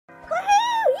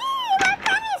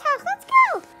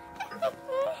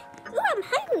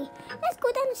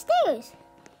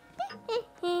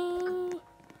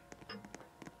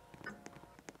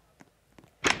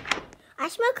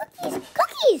smell cookies.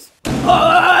 Cookies!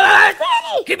 Oh,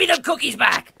 Granny! give me the cookies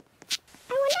back.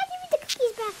 I will not give you the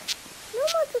cookies back. No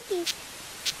more cookies.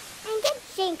 And get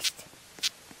jinxed.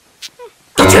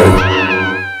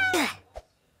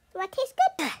 Do I taste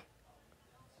good?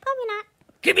 Probably not.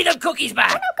 Give me the cookies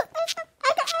back.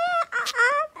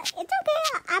 It's okay.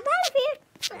 I'm out of here.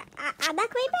 I'm not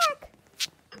going back.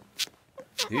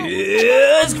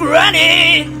 Here's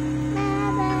Granny.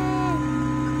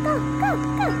 Go.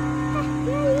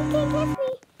 You can't catch me.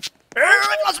 I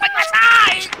lost my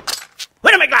glasses.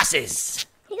 Where are my glasses?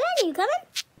 Hey, Granny, you coming?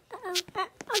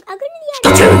 I'll go to the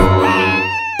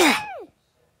attic.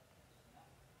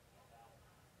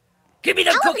 Give me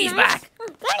the cookies back. Oh,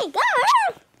 Granny, go.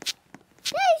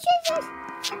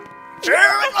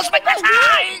 I lost my glasses.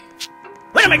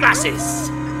 Where are my glasses?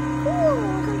 Cool,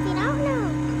 something out now.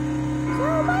 So,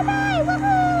 bye-bye,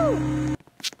 woohoo!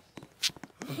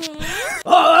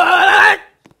 Oh,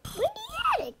 We're in the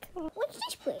attic. What's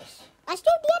this place? I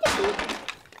stole the attic key.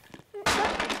 The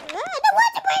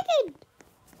walls are breaking!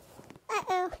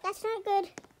 Uh-oh, that's not good.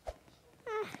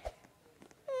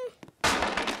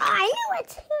 I knew it!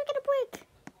 You were gonna break.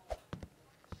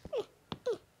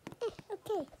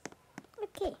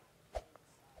 Okay.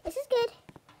 This is good.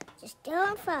 Just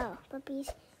don't fall, puppies.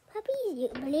 Puppies, you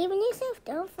believe in yourself,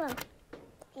 don't fall.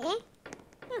 Eh?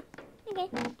 Oh, okay.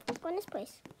 Let's go in this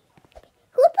place.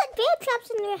 Who put bear traps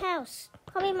in their house?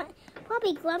 Probably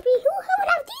Grumpy. Who would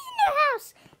have these in their house?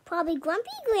 Probably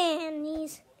Grumpy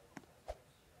grannies.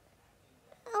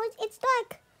 Oh, it's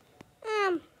dark.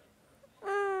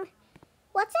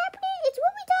 What's happening? It's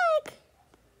really dark.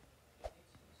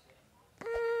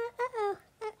 Uh-oh.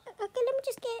 Okay, let me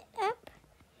just get up.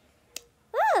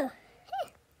 Oh,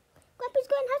 hey. Grumpy's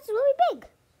greenhouse is really big.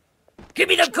 give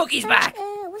me the cookies back.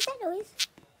 What's that noise?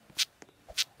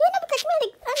 You'll never catch me on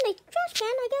the trash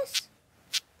can, I guess.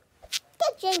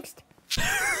 Get jinxed. I'm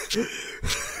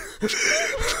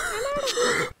out of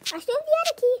here. I still have the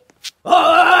attic key. Oh,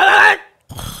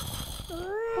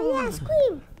 Yeah,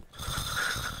 scream.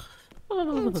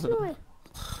 And snore.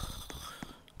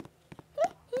 Oh,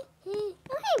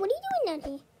 hey, what are you doing down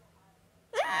here?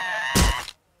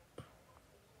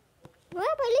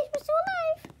 Well, but at least we're still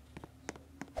alive.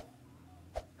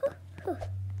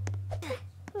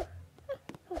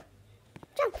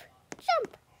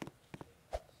 Jump.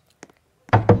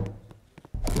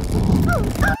 Oh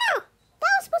no!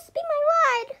 That was supposed to be my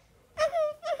ride.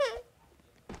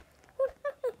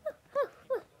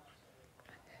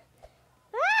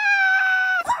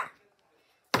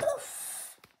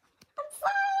 I'm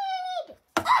fine.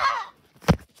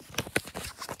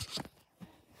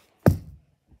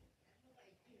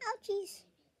 Ouchies.